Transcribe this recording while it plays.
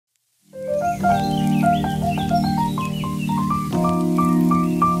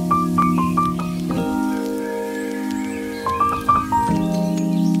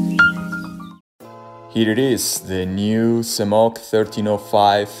Here it is, the new Semogue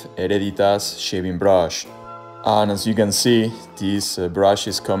 1305 Hereditas shaving brush. And as you can see, this brush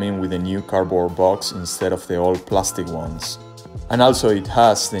is coming with a new cardboard box instead of the old plastic ones. And also it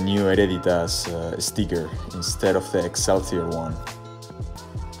has the new Hereditas sticker instead of the Excelsior one.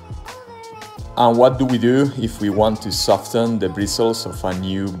 And what do we do if we want to soften the bristles of a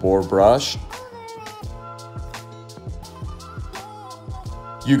new boar brush?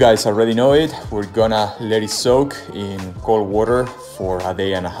 You guys already know it, we're gonna let it soak in cold water for a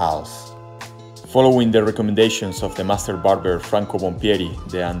day and a half. Following the recommendations of the master barber Franco Bompieri,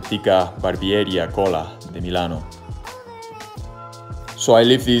 the Antica Barbieria Cola de Milano. So I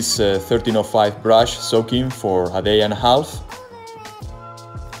leave this 1305 brush soaking for a day and a half.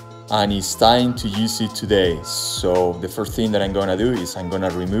 And it's time to use it today. So the first thing that I'm gonna do is I'm gonna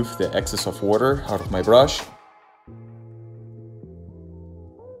remove the excess of water out of my brush.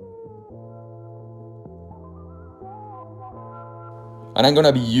 And I'm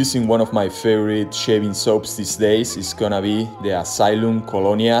gonna be using one of my favorite shaving soaps these days. It's gonna be the Asylum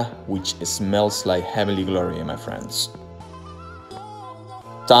Colonia, which smells like heavenly glory, my friends.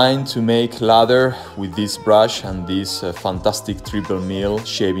 Time to make lather with this brush and this fantastic triple meal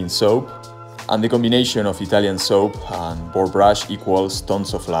shaving soap. And the combination of Italian soap and boar brush equals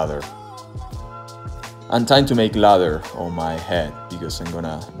tons of lather. And time to make lather on my head, because I'm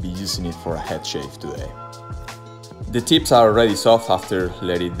gonna be using it for a head shave today. The tips are already soft after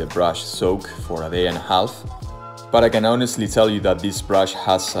letting the brush soak for a day and a half, but I can honestly tell you that this brush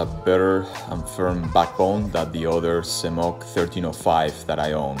has a better and firm backbone than the other Semogue 1305 that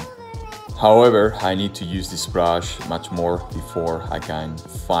I own. However, I need to use this brush much more before I can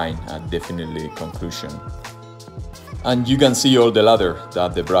find a definite conclusion. And you can see all the lather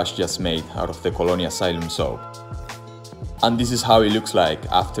that the brush just made out of the Colonia Asylum soap. And this is how it looks like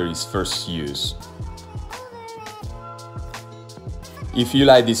after its first use. If you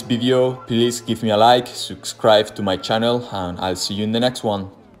like this video, please give me a like, subscribe to my channel, and I'll see you in the next one.